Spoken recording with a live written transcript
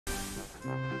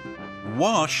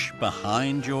Wash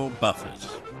behind your buffers.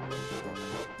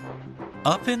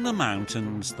 Up in the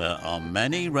mountains there are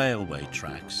many railway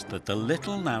tracks that the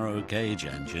little narrow gauge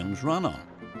engines run on.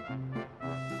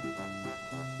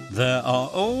 There are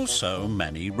also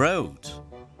many roads.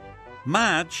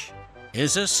 Madge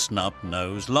is a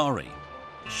snub-nosed lorry.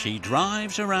 She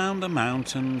drives around the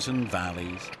mountains and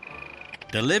valleys,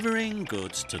 delivering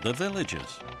goods to the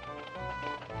villagers.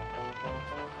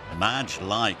 Madge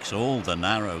likes all the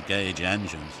narrow gauge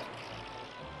engines.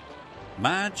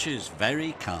 Madge is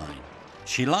very kind.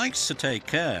 She likes to take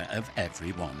care of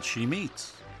everyone she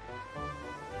meets.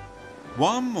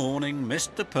 One morning,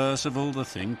 Mr. Percival, the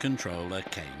Thing Controller,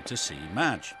 came to see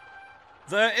Madge.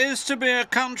 "There is to be a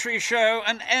country show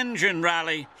and engine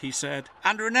rally," he said,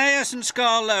 "and Rheneas and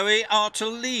Skarloey are to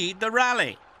lead the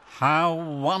rally." "How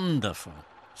wonderful,"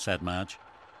 said Madge.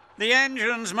 "The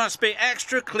engines must be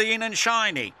extra clean and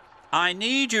shiny. I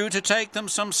need you to take them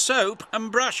some soap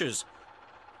and brushes."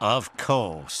 "Of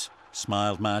course,"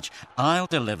 smiled Madge. "I'll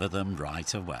deliver them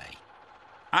right away."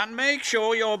 "And make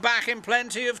sure you're back in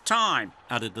plenty of time,"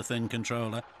 added the Thing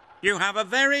Controller. "You have a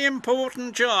very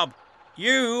important job.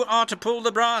 You are to pull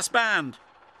the brass band.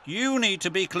 You need to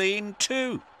be clean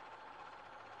too."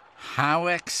 "How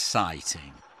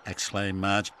exciting," exclaimed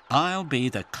Madge. "I'll be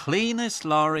the cleanest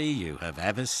lorry you have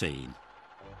ever seen."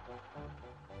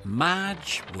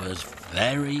 Madge was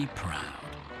very proud.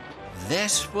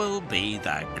 "This will be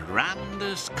the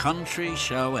grandest country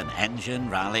show and engine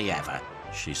rally ever,"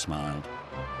 she smiled.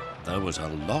 There was a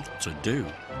lot to do.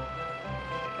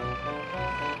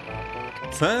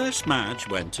 First, Madge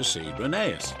went to see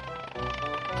Rheneas.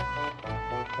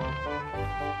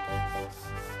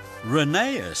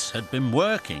 Rheneas had been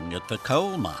working at the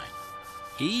coal mine.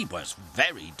 He was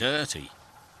very dirty,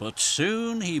 but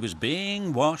soon he was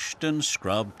being washed and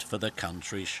scrubbed for the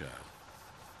country show.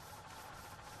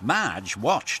 Madge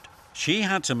watched. She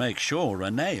had to make sure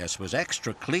Rheneas was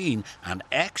extra clean and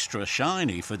extra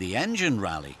shiny for the engine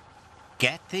rally.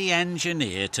 "Get the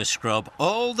engineer to scrub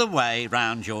all the way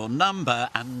round your number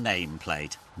and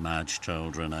nameplate," Madge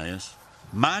told Rheneas.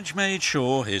 Madge made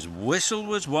sure his whistle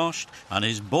was washed and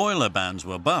his boiler bands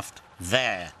were buffed.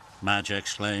 "There," Madge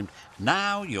exclaimed.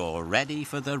 "Now you're ready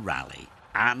for the rally.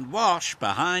 And wash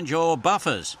behind your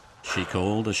buffers," she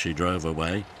called as she drove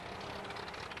away.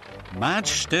 Madge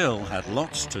still had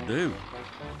lots to do.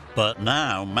 But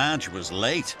now Madge was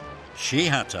late. She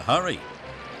had to hurry.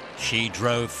 She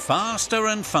drove faster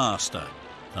and faster.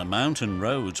 The mountain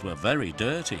roads were very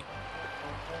dirty.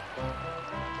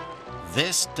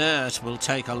 "This dirt will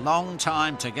take a long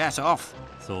time to get off,"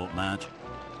 thought Madge.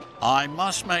 "I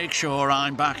must make sure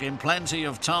I'm back in plenty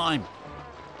of time.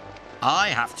 I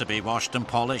have to be washed and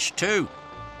polished too."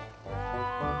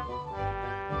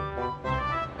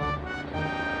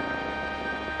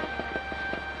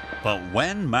 But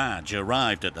when Madge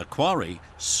arrived at the quarry,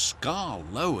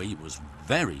 Skarloey was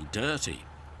very dirty.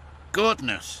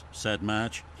 "Goodness," said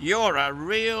Madge, "you're a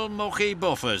real mucky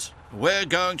buffers. We're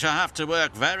going to have to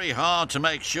work very hard to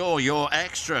make sure you're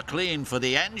extra clean for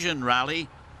the engine rally."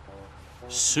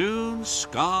 Soon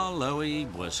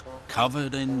Skarloey was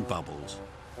covered in bubbles.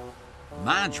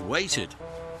 Madge waited.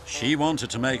 She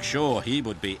wanted to make sure he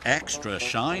would be extra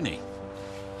shiny.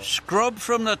 "Scrub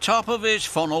from the top of his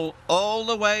funnel all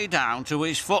the way down to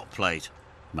his footplate,"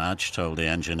 Madge told the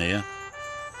engineer.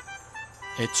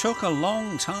 It took a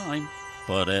long time,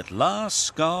 but at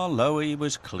last Skarloey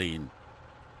was clean.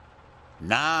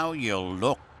 "Now you'll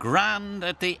look grand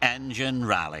at the engine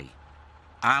rally.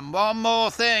 And one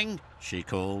more thing," she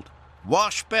called.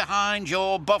 "Wash behind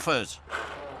your buffers."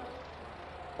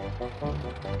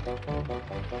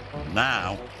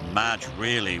 Now Madge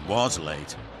really was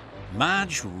late.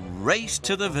 Madge raced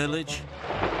to the village.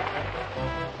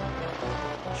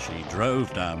 She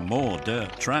drove down more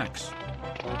dirt tracks.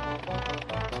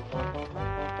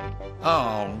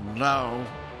 "Oh no,"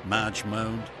 Madge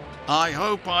moaned. "I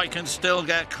hope I can still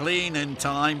get clean in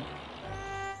time."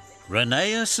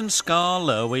 Rheneas and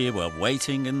Skarloey were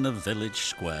waiting in the village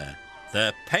square.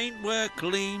 Their paintwork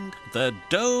gleamed, their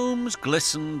domes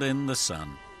glistened in the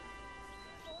sun.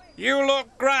 "You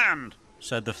look grand,"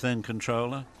 said the Thing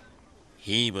Controller.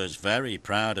 He was very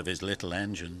proud of his little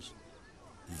engines.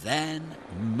 Then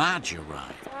Madge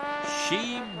arrived.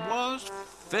 She was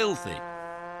filthy.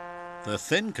 The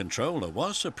Thing Controller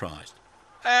was surprised.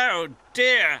 "Oh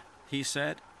dear," he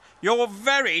said. "You're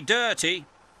very dirty."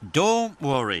 "Don't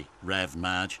worry," revved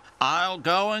Madge. "I'll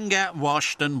go and get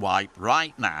washed and wiped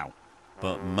right now."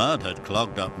 But mud had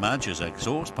clogged up Madge's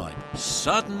exhaust pipe.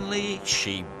 Suddenly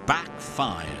she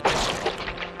backfired.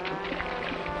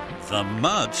 The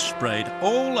mud sprayed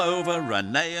all over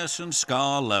Rheneas and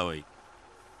Skarloey.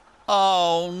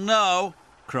 Oh, no,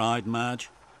 cried Madge.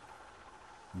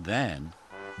 Then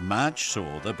Madge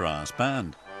saw the brass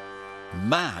band.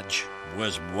 Madge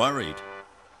was worried.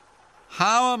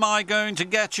 How am I going to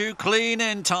get you clean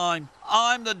in time?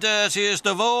 I'm the dirtiest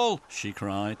of all, she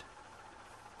cried.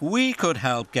 We could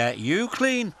help get you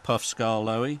clean, puffed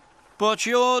Skarloey. But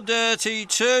you're dirty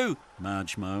too,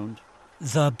 Madge moaned.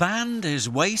 The band is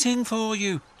waiting for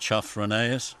you, chuffed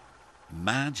Rheneas.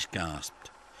 Madge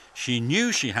gasped. She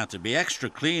knew she had to be extra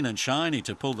clean and shiny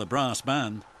to pull the brass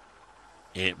band.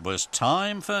 It was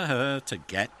time for her to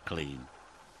get clean.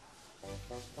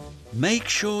 Make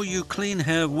sure you clean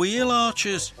her wheel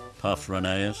arches, puffed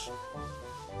Rheneas.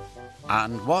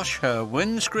 And wash her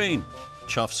windscreen,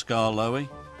 chuffed Skarloey.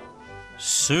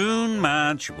 Soon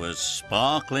Madge was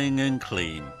sparkling and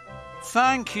clean.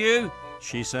 Thank you,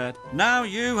 she said. Now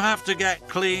you have to get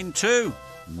clean too.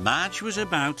 Madge was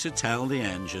about to tell the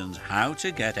engines how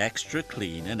to get extra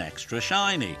clean and extra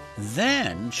shiny.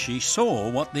 Then she saw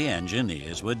what the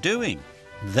engineers were doing.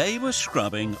 They were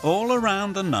scrubbing all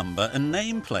around the number and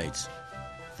nameplates.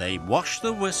 They washed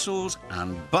the whistles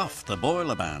and buffed the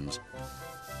boiler bands.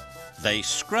 They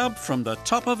scrubbed from the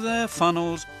top of their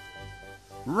funnels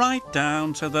right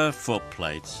down to their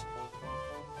footplates.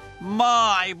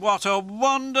 My, what a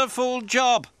wonderful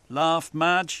job, laughed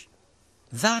Madge.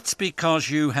 That's because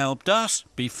you helped us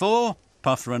before,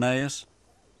 puffed Rheneas.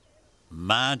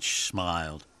 Madge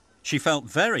smiled. She felt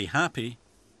very happy.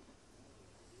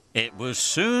 It was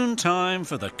soon time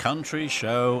for the country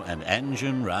show and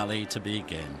engine rally to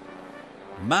begin.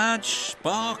 Madge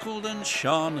sparkled and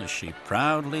shone as she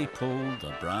proudly pulled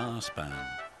the brass band.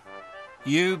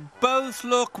 You both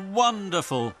look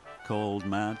wonderful, called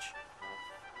Madge.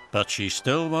 But she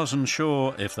still wasn't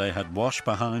sure if they had washed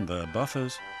behind their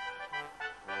buffers.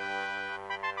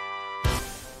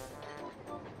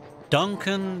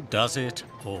 Duncan Does It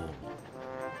All.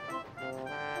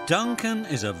 Duncan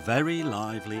is a very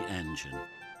lively engine.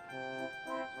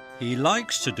 He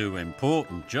likes to do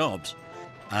important jobs,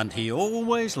 and he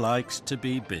always likes to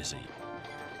be busy.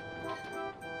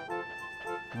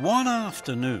 One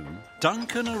afternoon,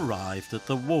 Duncan arrived at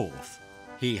the wharf.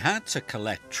 He had to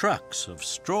collect trucks of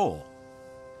straw.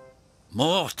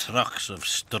 More trucks of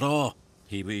straw,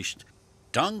 he wished.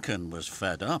 Duncan was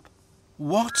fed up.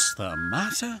 What's the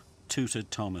matter?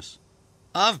 Tooted Thomas.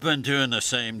 I've been doing the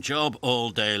same job all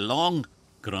day long,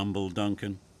 grumbled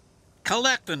Duncan.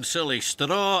 Collecting silly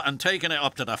straw and taking it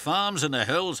up to the farms in the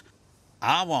hills.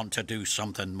 I want to do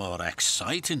something more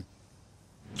exciting.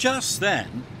 Just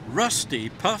then, Rusty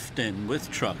puffed in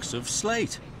with trucks of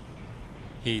slate.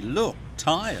 He looked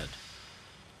tired.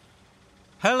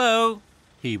 Hello,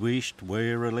 he wished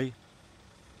wearily.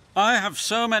 I have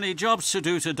so many jobs to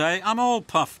do today, I'm all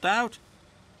puffed out.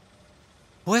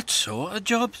 What sort of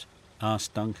jobs?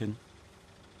 Asked Duncan.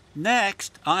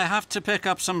 Next, I have to pick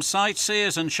up some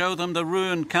sightseers and show them the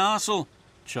ruined castle,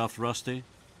 chuffed Rusty.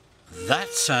 That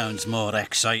sounds more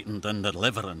exciting than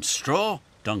delivering straw,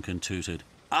 Duncan tooted.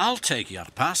 I'll take your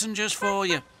passengers for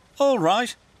you. All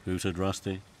right, hooted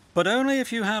Rusty. But only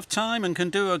if you have time and can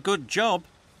do a good job.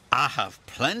 I have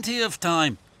plenty of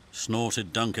time,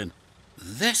 snorted Duncan.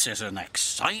 This is an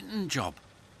exciting job.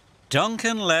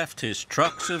 Duncan left his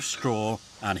trucks of straw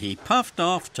and he puffed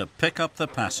off to pick up the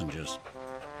passengers.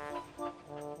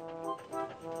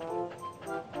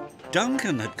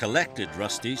 Duncan had collected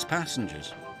Rusty's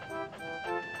passengers.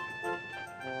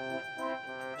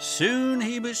 Soon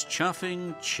he was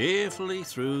chuffing cheerfully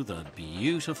through the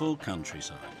beautiful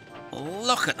countryside.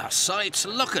 Look at the sights,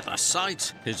 look at the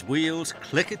sights! His wheels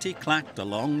clickety-clacked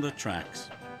along the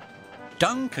tracks.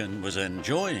 Duncan was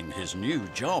enjoying his new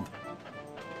job.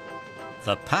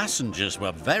 The passengers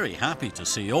were very happy to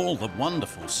see all the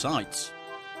wonderful sights.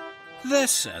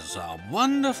 This is a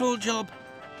wonderful job,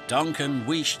 Duncan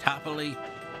wished happily.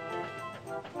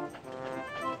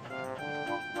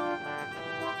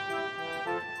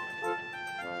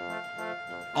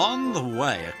 On the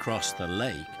way across the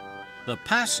lake, the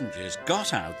passengers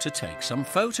got out to take some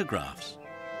photographs.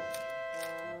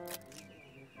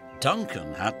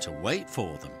 Duncan had to wait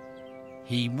for them.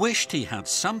 He wished he had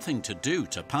something to do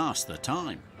to pass the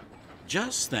time.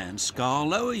 Just then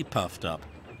Skarloey puffed up.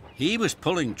 He was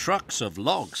pulling trucks of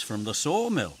logs from the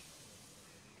sawmill.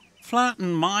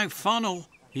 Flatten my funnel,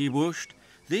 he whooshed.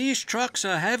 These trucks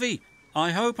are heavy.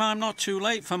 I hope I'm not too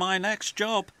late for my next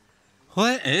job.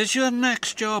 What is your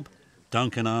next job?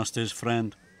 Duncan asked his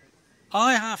friend.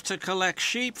 I have to collect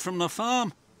sheep from the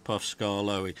farm, puffed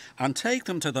Skarloey, and take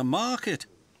them to the market.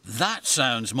 That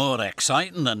sounds more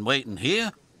exciting than waiting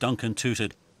here, Duncan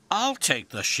tooted. I'll take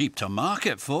the sheep to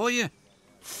market for you.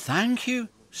 Thank you,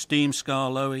 steamed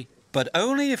Skarloey. but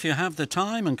only if you have the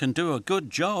time and can do a good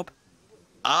job."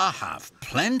 "I have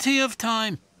plenty of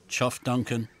time," chuffed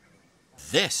Duncan.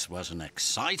 This was an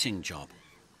exciting job.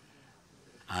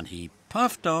 And he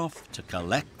puffed off to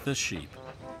collect the sheep.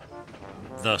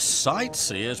 The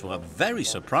sightseers were very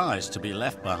surprised to be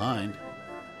left behind.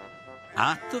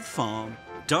 At the farm,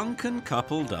 Duncan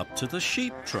coupled up to the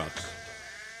sheep trucks.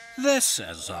 "This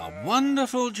is a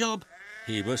wonderful job,"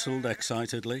 he whistled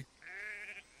excitedly.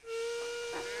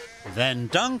 Then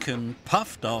Duncan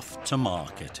puffed off to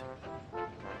market.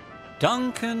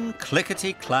 Duncan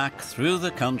clickety-clacked through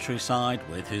the countryside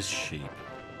with his sheep.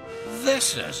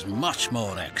 "This is much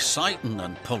more exciting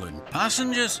than pulling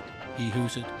passengers," he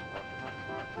hooted.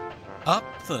 Up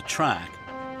the track,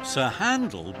 Sir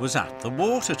Handel was at the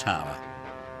water tower.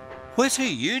 "What are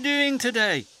you doing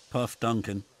today?" puffed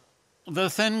Duncan. "The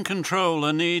thin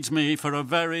controller needs me for a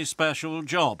very special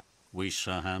job," wheezed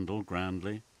Sir Handel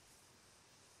grandly.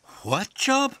 "What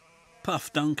job?"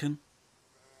 puffed Duncan.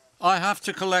 "I have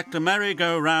to collect a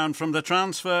merry-go-round from the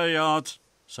transfer yards,"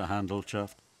 Sir Handel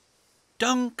chuffed.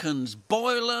 Duncan's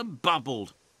boiler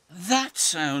bubbled. "That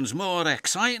sounds more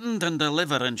exciting than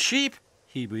delivering sheep,"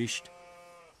 he wished.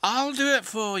 "I'll do it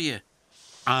for you."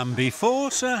 And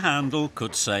before Sir Handel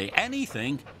could say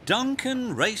anything,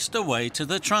 Duncan raced away to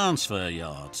the transfer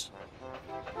yards.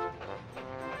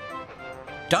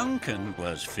 Duncan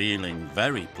was feeling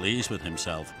very pleased with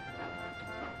himself.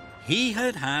 He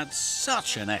had had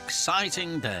such an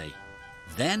exciting day.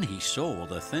 Then he saw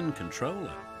the thin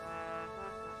controller.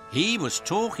 He was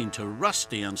talking to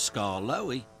Rusty and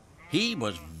Skarloey. He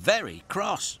was very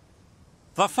cross.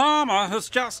 "The farmer has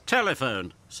just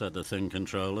telephoned," said the thin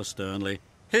controller sternly.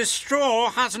 "His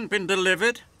straw hasn't been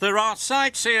delivered, there are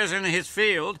sightseers in his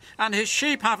field, and his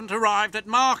sheep haven't arrived at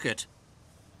market."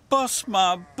 "Bust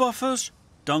my buffers,"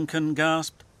 Duncan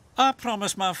gasped. "I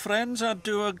promised my friends I'd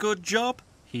do a good job,"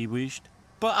 he wished,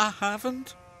 "but I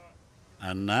haven't."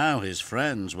 And now his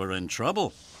friends were in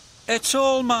trouble. "It's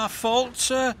all my fault,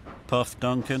 sir," puffed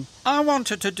Duncan. "I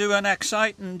wanted to do an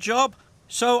exciting job,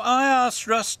 so I asked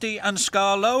Rusty and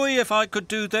Skarloey if I could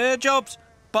do their jobs,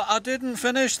 but I didn't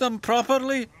finish them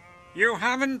properly." "You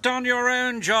haven't done your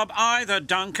own job either,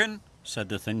 Duncan," said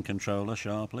the thin controller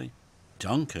sharply.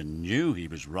 Duncan knew he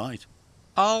was right.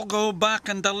 "I'll go back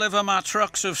and deliver my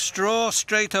trucks of straw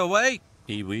straight away,"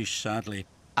 he wished sadly.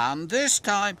 "And this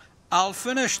time I'll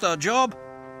finish the job."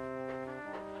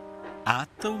 At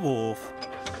the wharf,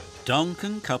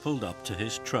 Duncan coupled up to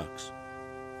his trucks.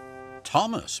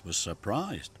 Thomas was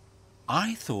surprised.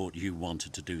 "I thought you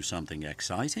wanted to do something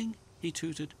exciting," he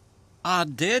tooted. "I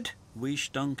did,"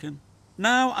 wished Duncan.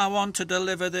 "Now I want to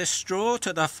deliver this straw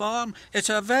to the farm. It's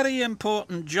a very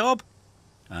important job."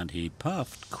 And he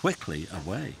puffed quickly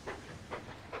away.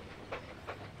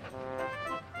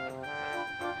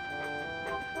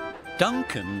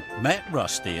 Duncan met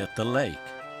Rusty at the lake.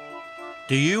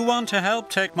 "Do you want to help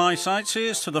take my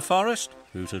sightseers to the forest?"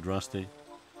 hooted Rusty.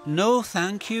 "No,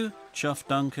 thank you," chuffed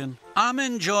Duncan. "I'm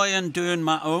enjoying doing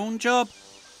my own job."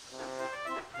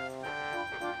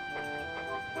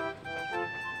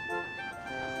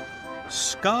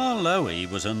 Skarloey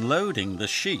was unloading the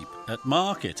sheep at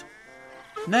market.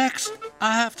 "Next,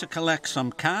 I have to collect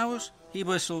some cows," he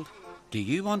whistled. "Do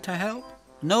you want to help?"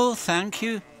 "No, thank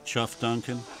you," chuffed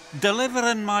Duncan.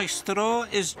 "Delivering my straw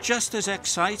is just as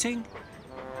exciting."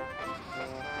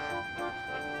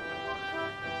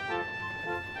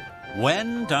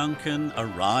 When Duncan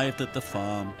arrived at the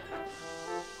farm,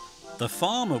 the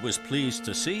farmer was pleased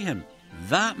to see him.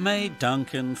 That made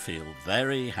Duncan feel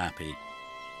very happy.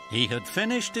 He had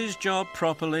finished his job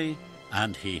properly,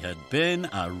 and he had been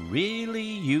a really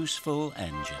useful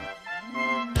engine.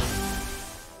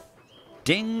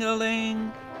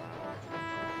 Ding-A-Ling!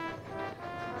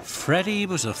 Freddie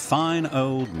was a fine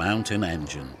old mountain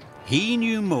engine. He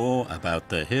knew more about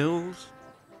the hills,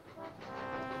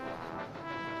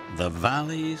 the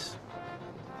valleys,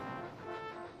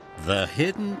 the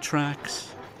hidden tracks,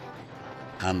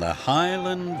 and the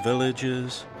highland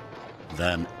villages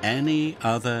than any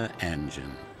other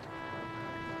engine.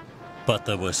 But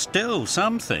there were still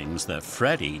some things that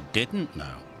Freddie didn't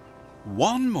know.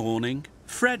 One morning,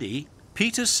 Freddie,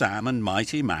 Peter, Sam and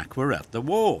Mighty Mac were at the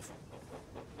wharf.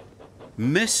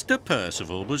 Mr.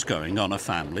 Percival was going on a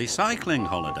family cycling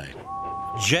holiday.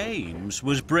 James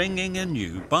was bringing a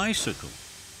new bicycle.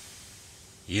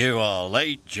 "You are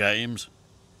late, James,"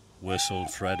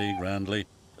 whistled Freddie grandly.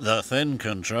 "The thin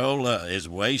controller is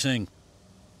waiting."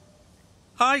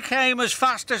 "I came as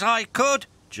fast as I could,"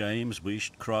 James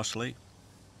wished crossly.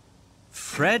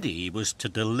 Freddie was to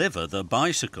deliver the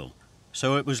bicycle,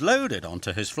 so it was loaded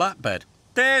onto his flatbed.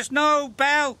 "There's no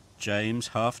bell," James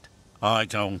huffed. I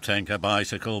don't think a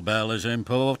bicycle bell is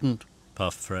important,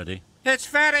 puffed Freddie. It's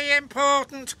very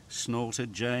important,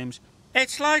 snorted James.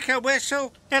 It's like a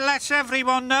whistle. It lets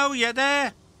everyone know you're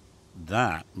there.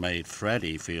 That made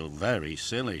Freddie feel very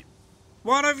silly.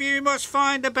 One of you must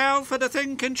find a bell for the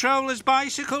Thing Controller's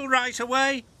bicycle right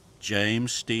away,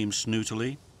 James steamed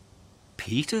snootily.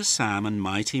 Peter, Sam and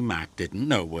Mighty Mac didn't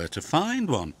know where to find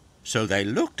one, so they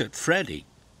looked at Freddie.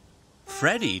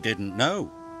 Freddie didn't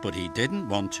know, but he didn't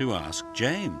want to ask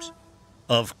James.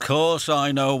 Of course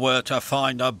I know where to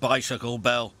find a bicycle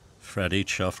bell, Freddie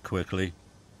chuffed quickly.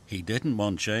 He didn't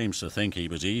want James to think he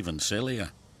was even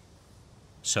sillier.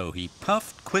 So he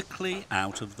puffed quickly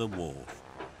out of the wharf.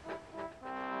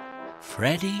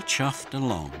 Freddie chuffed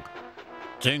along.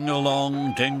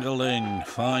 Ding-A-Long, Ding-A-Ling,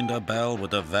 find a bell with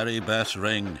the very best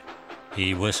ring,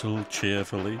 he whistled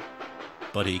cheerfully.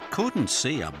 But he couldn't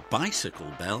see a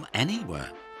bicycle bell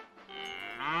anywhere.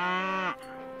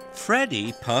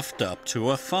 Freddie puffed up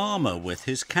to a farmer with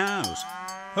his cows.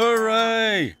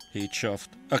 Hooray! He chuffed.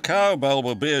 A cowbell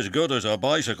will be as good as a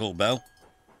bicycle bell.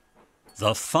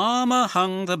 The farmer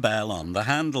hung the bell on the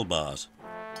handlebars.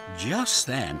 Just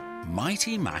then,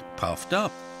 Mighty Mac puffed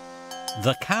up.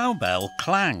 The cowbell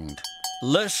clanged.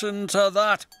 Listen to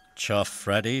that, chuffed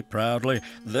Freddie proudly.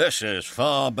 This is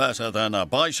far better than a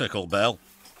bicycle bell.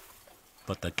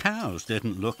 But the cows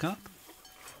didn't look up.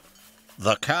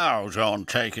 The cows aren't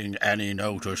taking any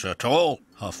notice at all,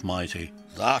 huffed Mighty.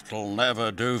 That'll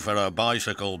never do for a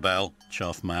bicycle bell,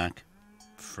 chuffed Mac.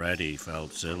 Freddie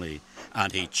felt silly,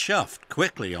 and he chuffed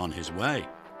quickly on his way.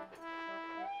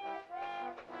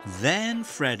 Then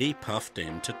Freddie puffed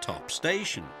into Top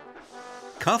Station.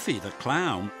 Cuffy the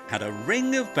clown had a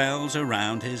ring of bells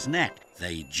around his neck.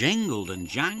 They jingled and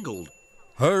jangled.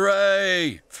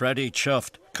 Hooray! Freddie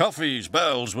chuffed. Cuffy's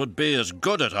bells would be as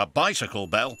good as a bicycle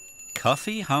bell.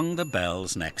 Cuffy hung the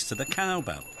bells next to the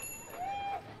cowbell.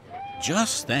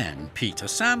 Just then, Peter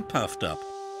Sam puffed up.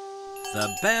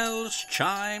 The bells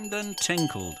chimed and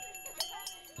tinkled.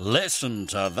 Listen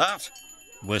to that,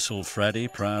 whistled Freddie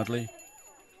proudly.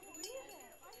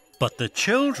 But the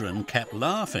children kept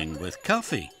laughing with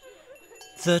Cuffy.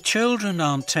 The children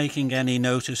aren't taking any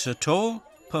notice at all,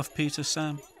 puffed Peter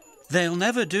Sam. They'll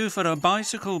never do for a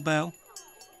bicycle bell.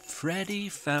 Freddie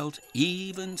felt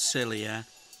even sillier,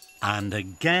 and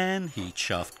again he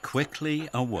chuffed quickly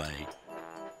away.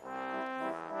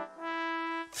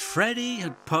 Freddie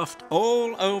had puffed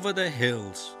all over the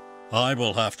hills. I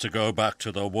will have to go back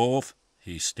to the wharf,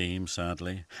 he steamed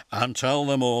sadly, and tell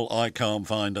them all I can't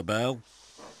find a bell.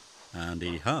 And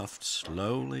he huffed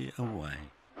slowly away.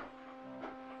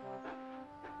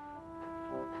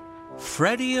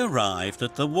 Freddie arrived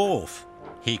at the wharf.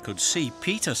 He could see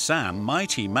Peter, Sam,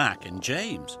 Mighty Mac and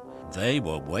James. They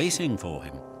were waiting for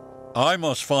him. I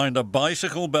must find a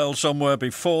bicycle bell somewhere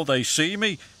before they see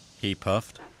me, he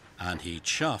puffed, and he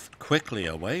chuffed quickly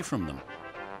away from them.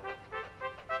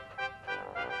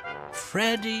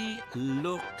 Freddie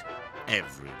looked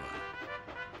everywhere,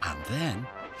 and then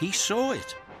he saw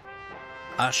it.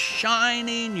 A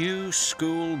shiny new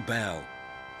school bell.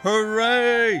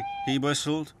 Hooray! He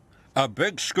whistled. A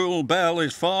big school bell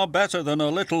is far better than a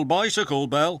little bicycle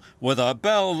bell. With a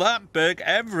bell that big,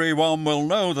 everyone will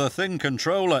know the Thing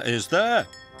Controller is there.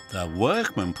 The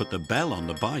workman put the bell on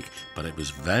the bike, but it was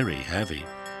very heavy.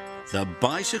 The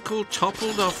bicycle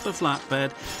toppled off the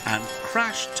flatbed and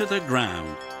crashed to the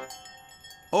ground.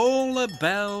 All the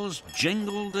bells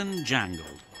jingled and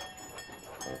jangled.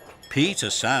 Peter,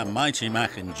 Sam, Mighty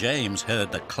Mac and James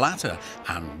heard the clatter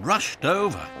and rushed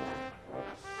over.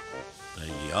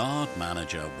 The yard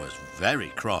manager was very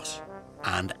cross,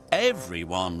 and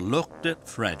everyone looked at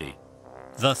Freddie.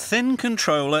 The Thing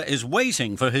Controller is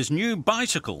waiting for his new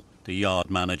bicycle, the yard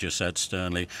manager said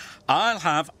sternly. I'll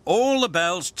have all the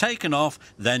bells taken off,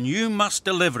 then you must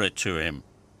deliver it to him.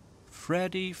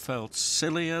 Freddie felt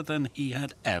sillier than he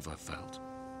had ever felt.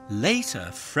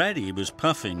 Later, Freddie was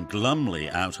puffing glumly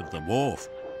out of the wharf.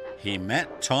 He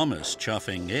met Thomas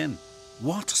chuffing in.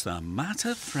 What's the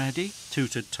matter, Freddie?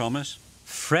 Tooted Thomas.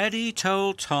 Freddie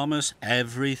told Thomas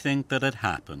everything that had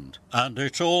happened. And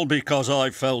it's all because I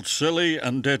felt silly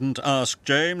and didn't ask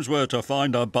James where to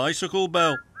find a bicycle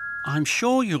bell. I'm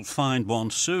sure you'll find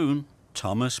one soon,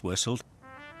 Thomas whistled.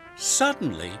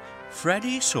 Suddenly,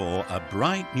 Freddie saw a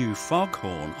bright new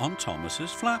foghorn on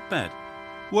Thomas's flatbed.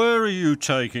 Where are you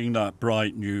taking that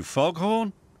bright new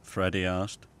foghorn? Freddie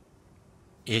asked.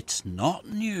 It's not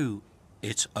new.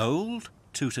 It's old,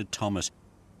 tooted Thomas.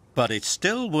 But it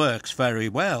still works very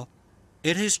well.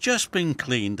 It has just been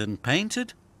cleaned and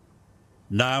painted.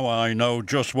 Now I know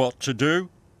just what to do,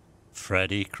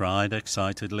 Freddie cried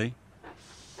excitedly.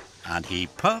 And he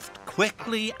puffed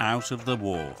quickly out of the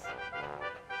wharf.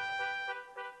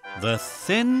 The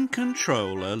thin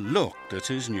controller looked at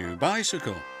his new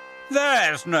bicycle.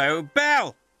 There's no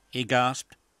bell, he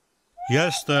gasped.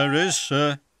 Yes, there is,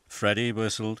 sir, Freddie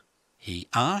whistled. He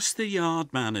asked the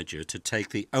yard manager to take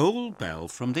the old bell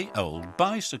from the old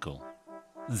bicycle.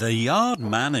 The yard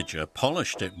manager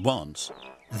polished it once,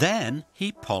 then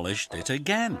he polished it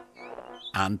again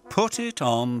and put it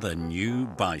on the new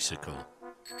bicycle.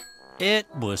 It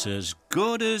was as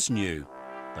good as new.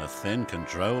 The thin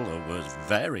controller was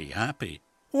very happy.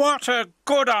 What a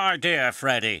good idea,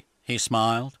 Freddie, he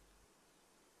smiled.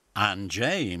 And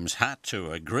James had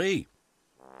to agree.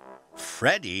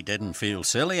 Freddie didn't feel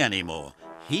silly anymore.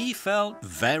 He felt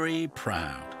very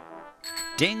proud.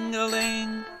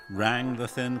 Ding-A-Ling rang the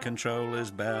thin controller's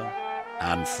bell,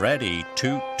 and Freddie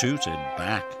toot-tooted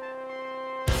back.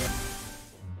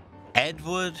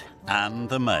 Edward and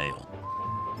the mail.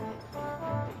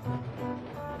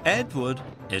 Edward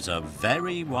is a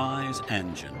very wise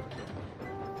engine.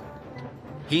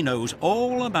 He knows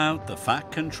all about the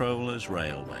Fat Controller's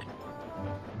railway.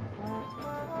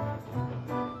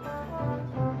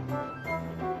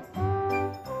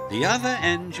 The other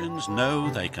engines know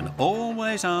they can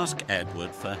always ask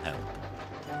Edward for help.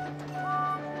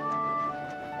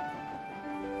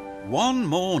 One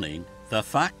morning, the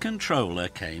Fat Controller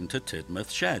came to Tidmouth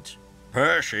Sheds.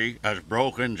 Percy has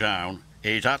broken down.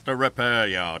 He's at the repair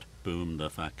yard, boomed the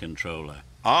Fat Controller.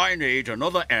 I need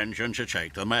another engine to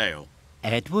take the mail.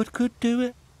 Edward could do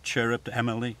it, chirruped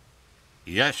Emily.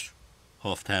 Yes,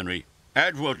 huffed Henry.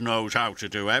 Edward knows how to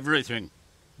do everything.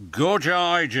 Good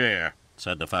idea,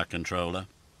 said the Fat Controller.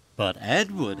 But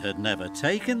Edward had never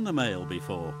taken the mail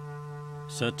before.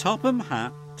 So Topham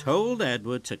Hatt told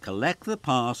Edward to collect the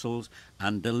parcels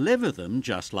and deliver them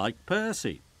just like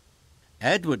Percy.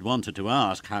 Edward wanted to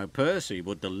ask how Percy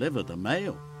would deliver the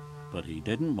mail, but he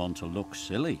didn't want to look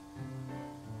silly.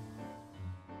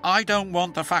 I don't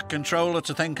want the Fat Controller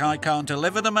to think I can't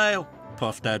deliver the mail,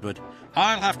 puffed Edward.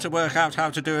 I'll have to work out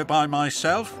how to do it by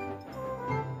myself.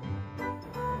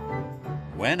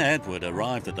 When Edward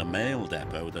arrived at the mail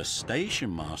depot, the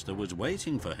station master was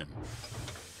waiting for him.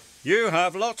 You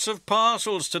have lots of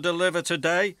parcels to deliver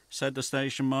today, said the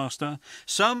station master.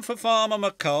 Some for Farmer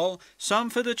McColl, some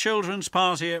for the children's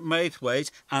party at Maithwaite,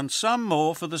 and some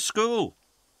more for the school.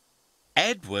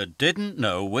 Edward didn't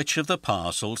know which of the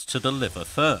parcels to deliver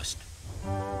first.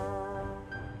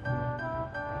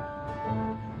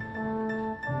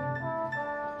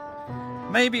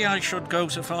 Maybe I should go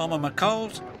to Farmer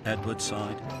McColl's, Edward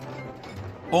sighed.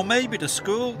 Or maybe the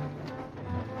school.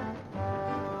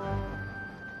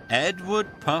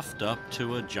 Edward puffed up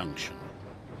to a junction.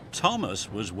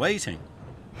 Thomas was waiting.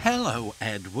 "Hello,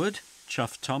 Edward,"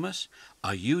 chuffed Thomas.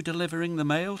 "Are you delivering the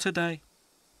mail today?"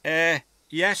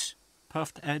 Yes,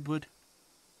 puffed Edward.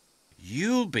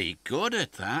 "You'll be good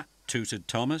at that," tooted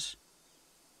Thomas.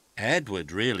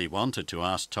 Edward really wanted to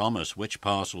ask Thomas which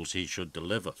parcels he should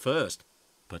deliver first,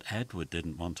 but Edward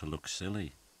didn't want to look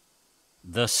silly.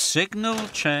 The signal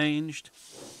changed.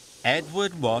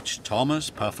 Edward watched Thomas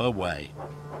puff away.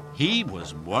 He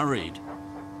was worried.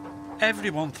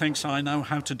 Everyone thinks I know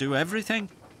how to do everything,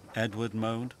 Edward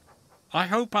moaned. I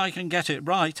hope I can get it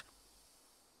right.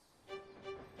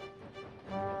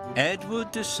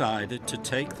 Edward decided to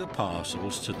take the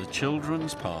parcels to the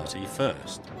children's party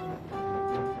first.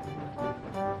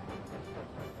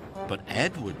 But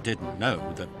Edward didn't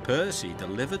know that Percy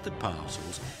delivered the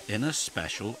parcels in a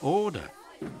special order.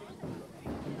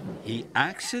 He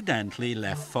accidentally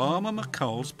left Farmer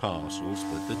McColl's parcels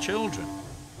with the children,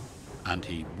 and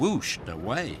he whooshed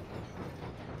away.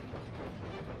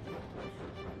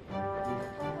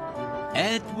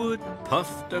 Edward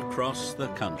puffed across the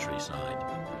countryside.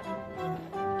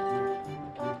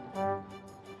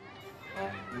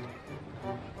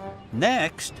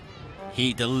 Next,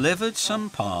 he delivered some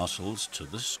parcels to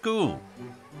the school.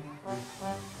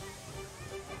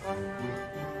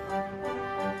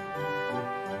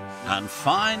 And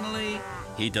finally,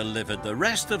 he delivered the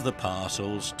rest of the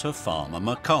parcels to Farmer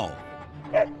McColl.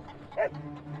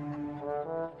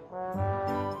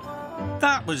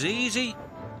 That was easy,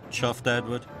 chuffed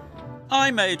Edward.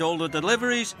 I made all the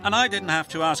deliveries and I didn't have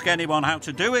to ask anyone how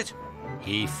to do it.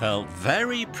 He felt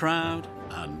very proud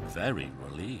and very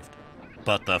relieved.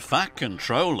 But the Fat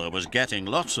Controller was getting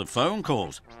lots of phone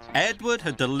calls. Edward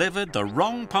had delivered the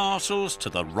wrong parcels to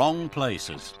the wrong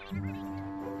places.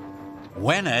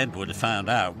 When Edward found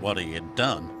out what he had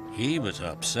done, he was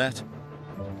upset.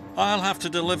 I'll have to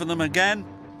deliver them again,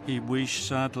 he wheezed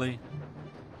sadly.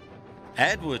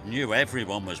 Edward knew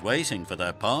everyone was waiting for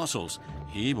their parcels.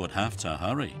 He would have to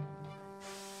hurry.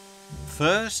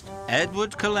 First,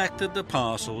 Edward collected the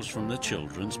parcels from the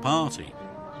children's party.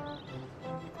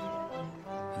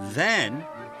 Then,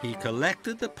 he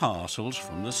collected the parcels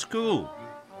from the school.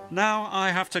 Now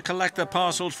I have to collect the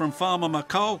parcels from Farmer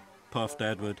McColl, puffed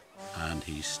Edward, and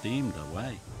he steamed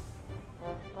away.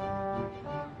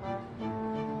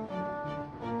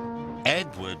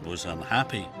 Edward was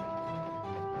unhappy.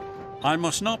 I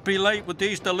must not be late with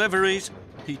these deliveries,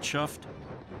 he chuffed.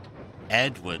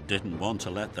 Edward didn't want to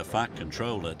let the Fat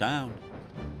Controller down.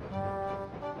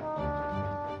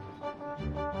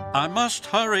 I must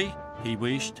hurry, he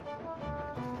wished.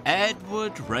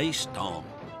 Edward raced on.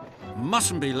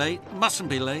 Mustn't be late, mustn't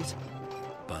be late.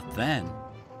 But then,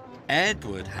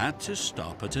 Edward had to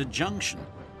stop at a junction.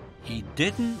 He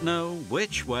didn't know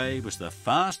which way was the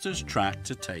fastest track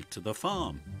to take to the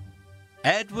farm.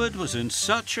 Edward was in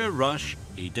such a rush,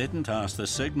 he didn't ask the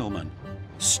signalman.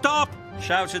 Stop!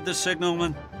 Shouted the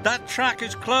signalman. That track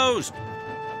is closed.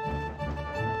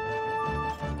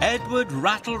 Edward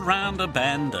rattled round a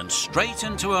bend and straight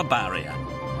into a barrier.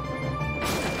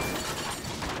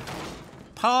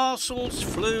 Parcels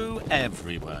flew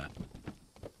everywhere.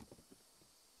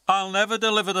 I'll never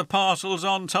deliver the parcels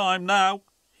on time now,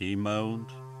 he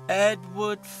moaned.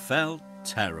 Edward felt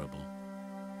terrible.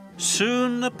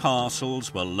 Soon the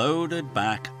parcels were loaded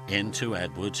back into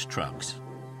Edward's trucks.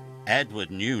 Edward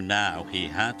knew now he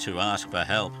had to ask for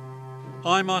help.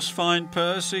 I must find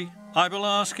Percy. I will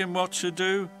ask him what to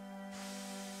do.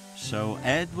 So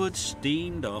Edward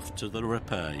steamed off to the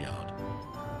repair yard.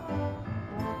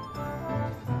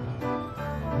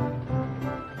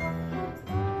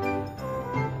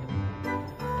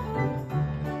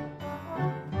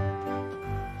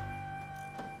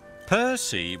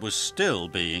 Percy was still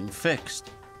being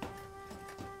fixed.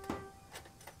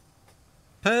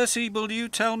 Percy, will you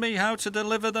tell me how to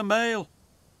deliver the mail?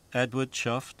 Edward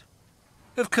chuffed.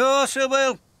 Of course I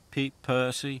will, peeped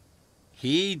Percy.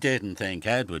 He didn't think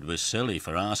Edward was silly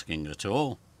for asking at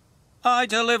all. I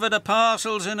deliver the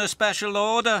parcels in a special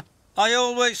order. I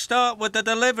always start with the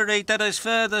delivery that is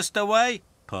furthest away,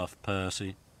 puffed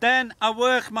Percy. Then I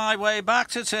work my way back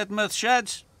to Tidmouth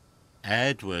Sheds.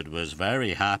 Edward was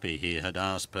very happy he had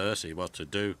asked Percy what to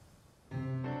do.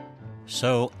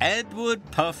 So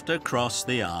Edward puffed across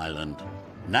the island.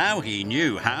 Now he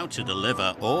knew how to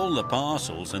deliver all the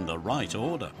parcels in the right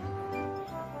order.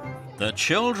 The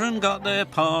children got their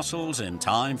parcels in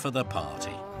time for the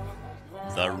party.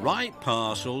 The right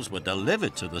parcels were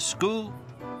delivered to the school,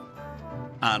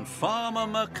 and Farmer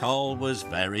McColl was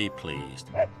very pleased.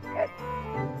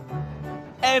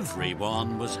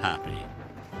 Everyone was happy.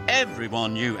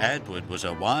 Everyone knew Edward was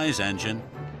a wise engine,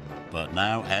 but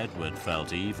now Edward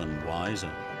felt even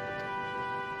wiser.